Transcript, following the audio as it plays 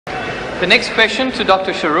The next question to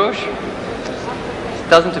Dr. Shorrosh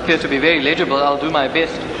doesn't appear to be very legible. I'll do my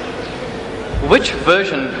best. Which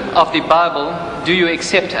version of the Bible do you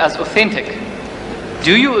accept as authentic?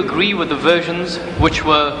 Do you agree with the versions which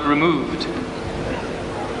were removed?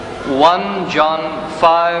 1 John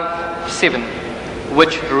 5:7,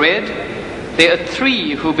 which read, "There are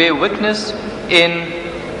three who bear witness in,"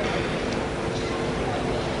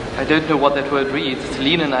 I don't know what that word reads, it's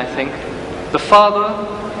Lenin, I think, "the Father,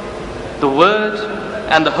 the Word,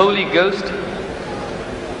 and the Holy Ghost,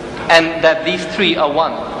 and that these three are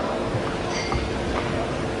one."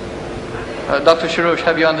 Dr. Shorrosh,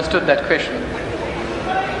 have you understood that question?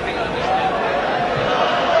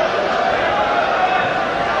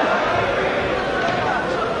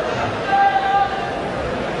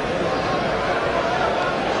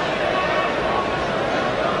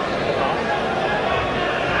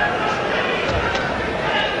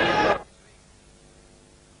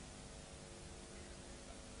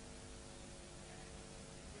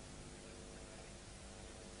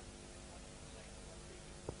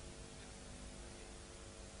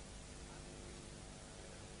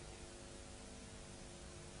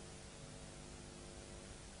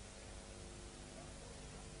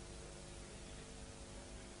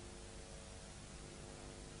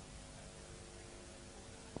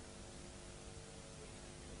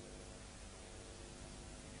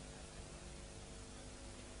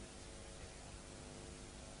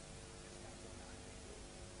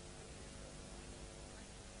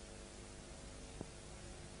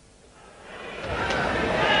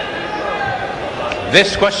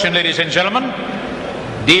 This question, ladies and gentlemen,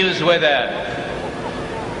 deals with a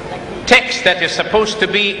text that is supposed to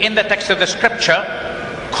be in the text of the scripture,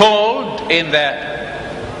 called in the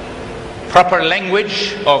proper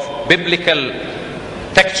language of biblical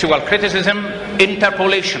textual criticism,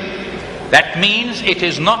 interpolation. That means it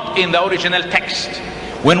is not in the original text.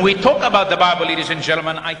 When we talk about the Bible, ladies and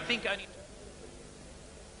gentlemen, I think I need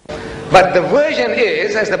to... But the version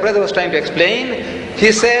is, as the brother was trying to explain,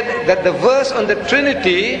 he said that the verse on the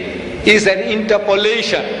Trinity is an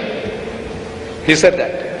interpolation. He said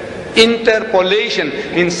that. Interpolation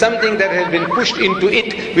means something that has been pushed into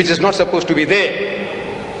it which is not supposed to be there.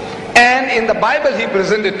 And in the Bible he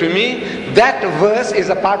presented to me, that verse is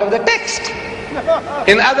a part of the text.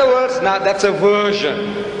 In other words, now that's a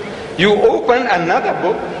version. You open another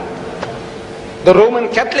book, the Roman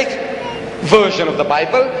Catholic version of the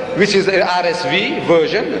Bible, which is the RSV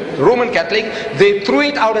version, Roman Catholic, they threw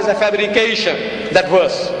it out as a fabrication, that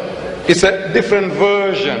verse. It's a different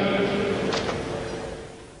version.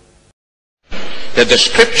 That the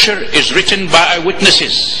scripture is written by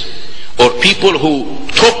eyewitnesses, or people who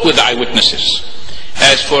talk with eyewitnesses.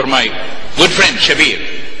 As for my good friend Shabir,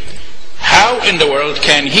 how in the world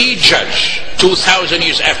can he judge 2,000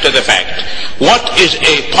 years after the fact what is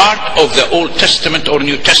a part of the Old Testament or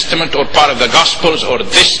New Testament or part of the Gospels or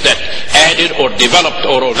this that added or developed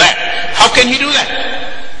or all that? How can he do that?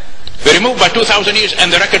 We're removed by 2,000 years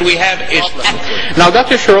and the record we have is... Now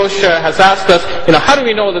Dr. Shorrosh has asked us, how do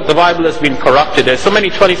we know that the Bible has been corrupted? There's so many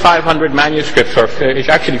 2,500 manuscripts, or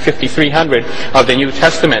actually 5,300 of the New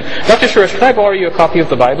Testament. Dr. Shorrosh, can I borrow you a copy of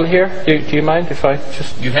the Bible here? Do you mind if I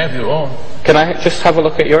just... You have your own. Can I just have a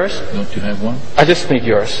look at yours? Don't you have one? I just need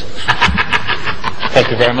yours. Thank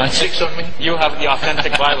you very much. 6 on me? You have the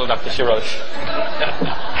authentic Bible, Dr. Shorrosh.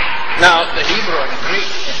 Now, the Hebrew and Greek.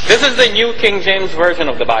 This is the New King James Version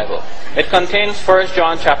of the Bible. It contains 1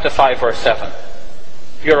 John chapter 5 verse 7.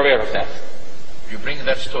 You're aware of that? You bring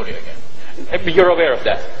that story again. You're aware of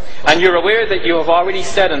that. And you're aware that you have already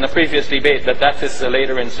said in the previous debate that that is a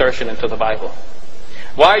later insertion into the Bible.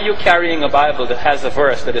 Why are you carrying a Bible that has a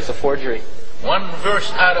verse that is a forgery? One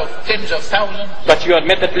verse out of tens of thousands. But you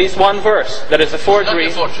admit at least one verse that is a forgery.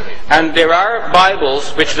 Not a forgery. And there are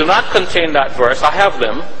Bibles which do not contain that verse. I have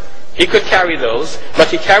them. He could carry those, but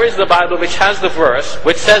he carries the Bible which has the verse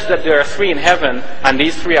which says that there are three in heaven and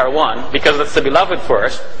these three are one, because it's the beloved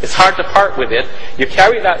verse. It's hard to part with it. You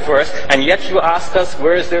carry that verse, and yet you ask us,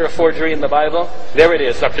 where is there a forgery in the Bible? There it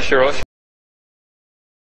is, Dr. Shorrosh.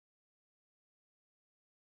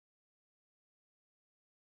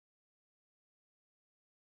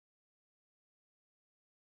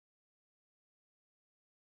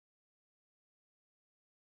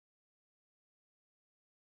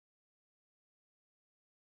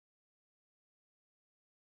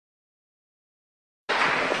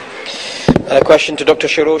 A question to Dr.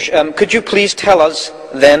 Shorrosh. Could you please tell us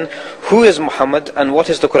then who is Muhammad and what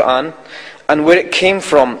is the Quran and where it came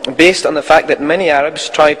from, based on the fact that many Arabs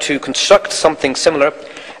try to construct something similar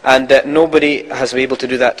and nobody has been able to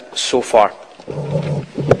do that so far?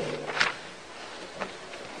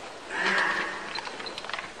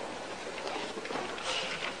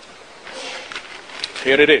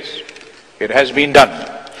 Here it is. It has been done.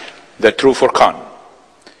 The True Furqan.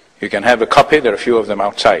 You can have a copy. There are a few of them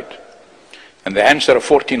outside. And the answer of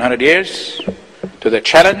 1400 years to the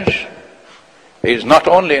challenge is not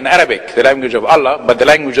only in Arabic, the language of Allah, but the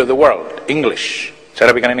language of the world, English. It's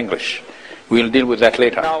Arabic and English. We'll deal with that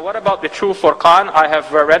later. Now, what about the True Furqan? I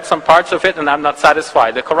have read some parts of it and I'm not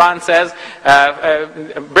satisfied. The Quran says,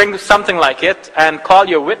 bring something like it and call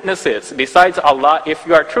your witnesses besides Allah if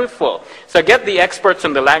you are truthful. So get the experts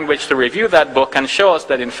in the language to review that book and show us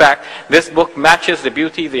that in fact this book matches the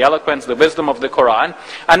beauty, the eloquence, the wisdom of the Quran.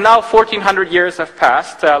 And now 1400 years have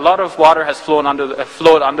passed. A lot of water has flowed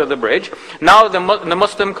under the bridge. Now the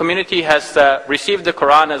Muslim community has received the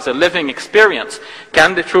Quran as a living experience.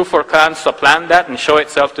 Can the True Furqan supplant that and show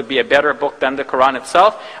itself to be a better book than the Quran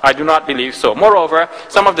itself? I do not believe so. Moreover,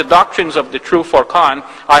 some of the doctrines of the True Furqan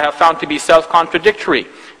I have found to be self-contradictory.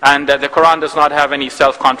 And the Quran does not have any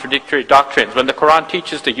self-contradictory doctrines. When the Quran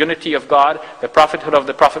teaches the unity of God, the prophethood of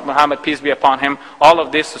the Prophet Muhammad, peace be upon him, all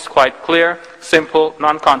of this is quite clear, simple,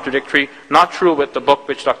 non-contradictory, not true with the book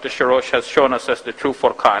which Dr. Shorrosh has shown us as the True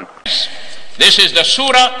Furqan. This is the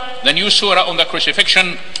surah, the new surah on the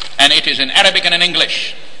crucifixion, and it is in Arabic and in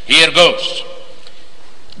English. Here goes.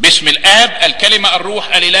 بسم الآب الكلمة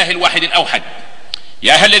الروح الإله الواحد الأوحد.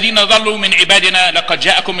 يا أهل الذين ضلوا من عبادنا لقد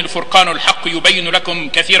جاءكم الفرقان الحق يبين لكم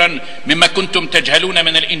كثيرا مما كنتم تجهلون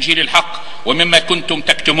من الإنجيل الحق ومما كنتم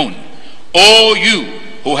تكتمون. O you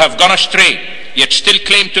who have gone astray yet still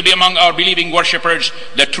claim to be among our believing worshippers,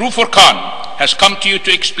 the True Furqan has come to you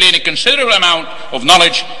to explain a considerable amount of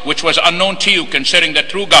knowledge which was unknown to you concerning the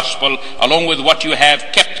true gospel, along with what you have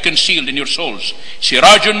kept concealed in your souls.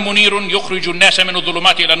 سراج منير يخرج الناس من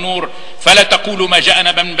الظلمات إلى النور فلا تقولوا ما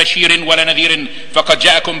جاءنا من بشير ولا نذير فقد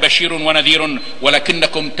جاءكم بشير ونذير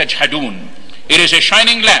ولكنكم تجحدون. It is a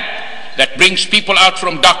shining lamp that brings people out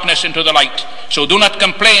from darkness into the light. So do not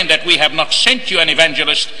complain that we have not sent you an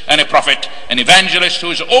evangelist and a prophet. An evangelist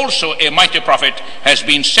who is also a mighty prophet has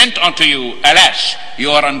been sent unto you. Alas,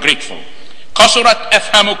 you are ungrateful. قصرت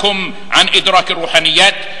أفهامكم عن إدراك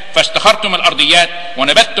الروحانيات فاستخرتم الأرضيات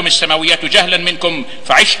ونبذتم السماويات جهلا منكم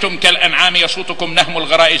فعشتم كالأنعام يسوطكم نهم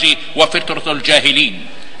الغرائز وفطرة الجاهلين.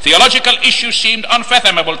 Theological issues seemed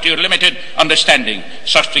unfathomable to your limited understanding.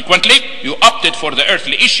 Subsequently, you opted for the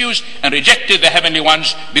earthly issues and rejected the heavenly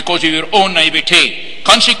ones because of your own naivete.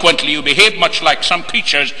 Consequently, you behaved much like some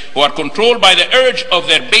creatures who are controlled by the urge of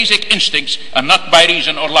their basic instincts and not by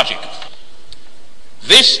reason or logic.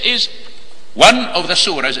 This is one of the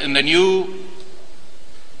surahs in the new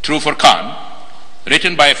True Furqan,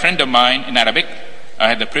 written by a friend of mine in Arabic. I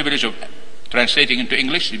had the privilege of translating into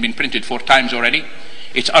English. It's been printed 4 times already.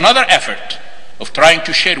 It's another effort of trying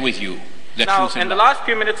to share with you the truth. Now, in the last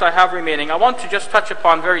few minutes I have remaining, I want to just touch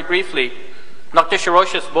upon very briefly Dr.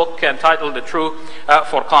 Shorrosh's book entitled The True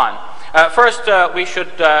Furqan. First, we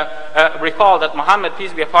should recall that Muhammad,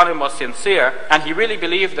 peace be upon him, was sincere, and he really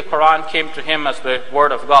believed the Quran came to him as the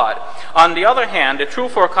word of God. On the other hand, the True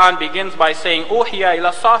Furqan begins by saying, Uhiya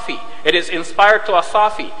ila Safi. It is inspired to a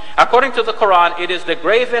Safi. According to the Quran, it is the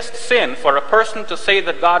gravest sin for a person to say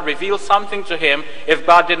that God revealed something to him if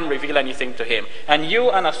God didn't reveal anything to him. And you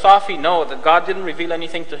and a Safi know that God didn't reveal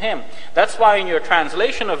anything to him. That's why in your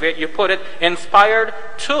translation of it, you put it inspired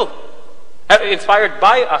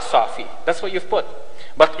by a Safi. That's what you've put.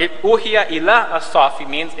 But Uhiya ila a Safi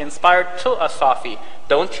means inspired to a Safi.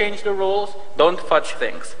 Don't change the rules. Don't fudge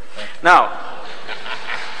things.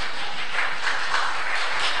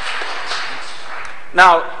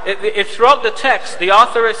 Now, throughout the text, the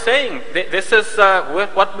author is saying, this is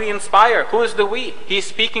what we inspire. Who is the we? He's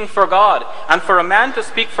speaking for God. And for a man to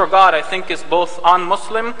speak for God, I think, is both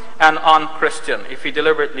un-Muslim and un-Christian, if he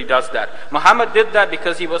deliberately does that. Muhammad did that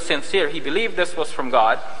because he was sincere. He believed this was from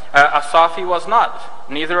God. As-Safi was not.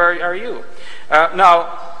 Neither are you.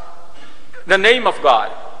 Now, the name of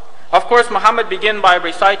God. Of course, Muhammad began by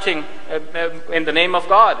reciting in the name of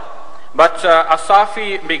God. But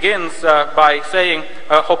As-Safi begins by saying,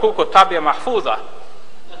 Hukuku Tabia Mahfuza.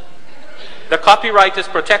 The copyright is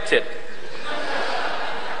protected.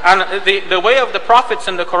 And the way of the prophets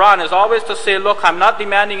in the Quran is always to say, look, I'm not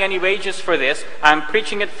demanding any wages for this. I'm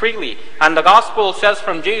preaching it freely. And the gospel says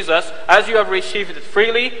from Jesus, as you have received it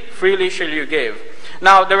freely, freely shall you give.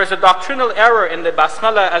 Now, there is a doctrinal error in the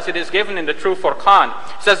Basmala as it is given in the True Furqan.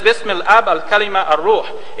 It says, Bismil Ab al-Kalima ar-Ruh.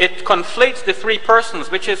 It conflates the three persons,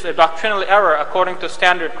 which is a doctrinal error according to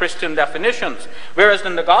standard Christian definitions. Whereas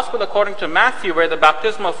in the Gospel according to Matthew, where the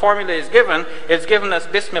baptismal formula is given, it's given as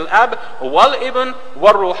Bismil Ab wal-Ibn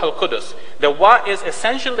wal-Ruh al-Qudus. The wa is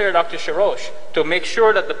essential there, Dr. Shorrosh, to make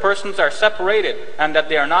sure that the persons are separated and that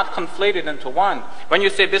they are not conflated into one. When you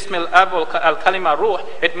say Bismil Ab al-Kalima Ruh,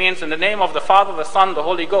 it means in the name of the Father, the Son, the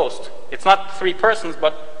Holy Ghost. It's not three persons,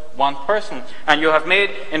 but one person. And you have made,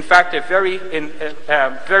 in fact, a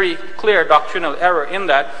very clear doctrinal error in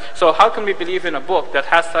that. So how can we believe in a book that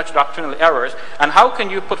has such doctrinal errors? And how can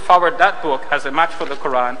you put forward that book as a match for the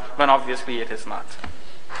Quran when obviously it is not?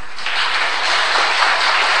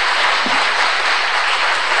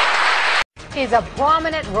 He's a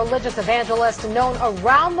prominent religious evangelist known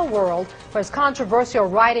around the world for his controversial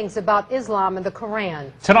writings about Islam and the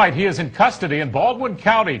Quran. Tonight, he is in custody in Baldwin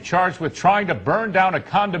County, charged with trying to burn down a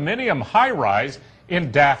condominium high-rise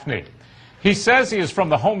in Daphne. He says he is from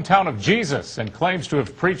the hometown of Jesus and claims to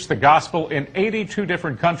have preached the gospel in 82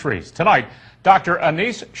 different countries. Tonight, Dr.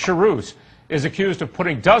 Nell Shorrosh is accused of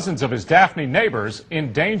putting dozens of his Daphne neighbors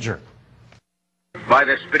in danger. By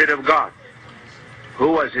the Spirit of God,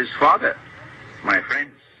 who was his father, my friends.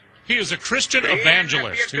 He is a Christian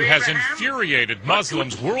evangelist who has infuriated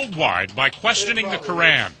Muslims worldwide by questioning the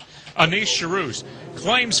Quran. Nell Shorrosh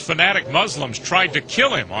claims fanatic Muslims tried to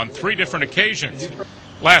kill him on 3 different occasions.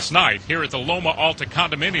 Last night, here at the Loma Alta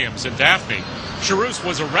condominiums in Daphne, Shorrosh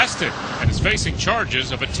was arrested and is facing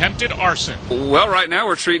charges of attempted arson. Well, right now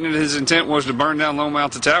we're treating it his intent was to burn down Loma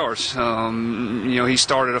Alta Towers. He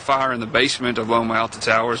started a fire in the basement of Loma Alta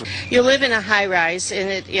Towers. You live in a high-rise,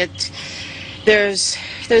 and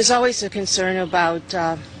there's always a concern about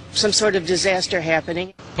some sort of disaster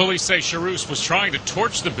happening. Police say Shorrosh was trying to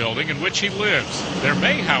torch the building in which he lives. There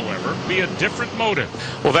may, however, be a different motive.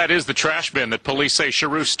 Well, that is the trash bin that police say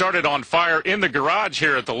Shorrosh started on fire in the garage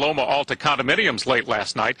here at the Loma Alta condominiums late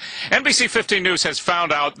last night. NBC 15 News has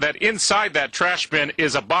found out that inside that trash bin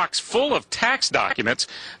is a box full of tax documents,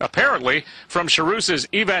 apparently from Shorrosh's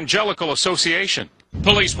Evangelical Association.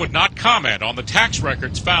 Police would not comment on the tax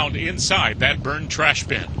records found inside that burned trash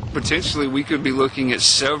bin. Potentially, we could be looking at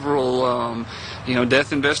several,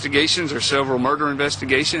 death investigations or several murder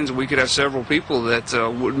investigations. We could have several people that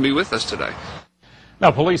wouldn't be with us today.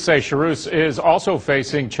 Now, police say Shorrosh is also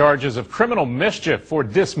facing charges of criminal mischief for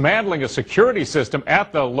dismantling a security system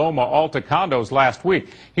at the Loma Alta condos last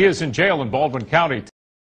week. He is in jail in Baldwin County.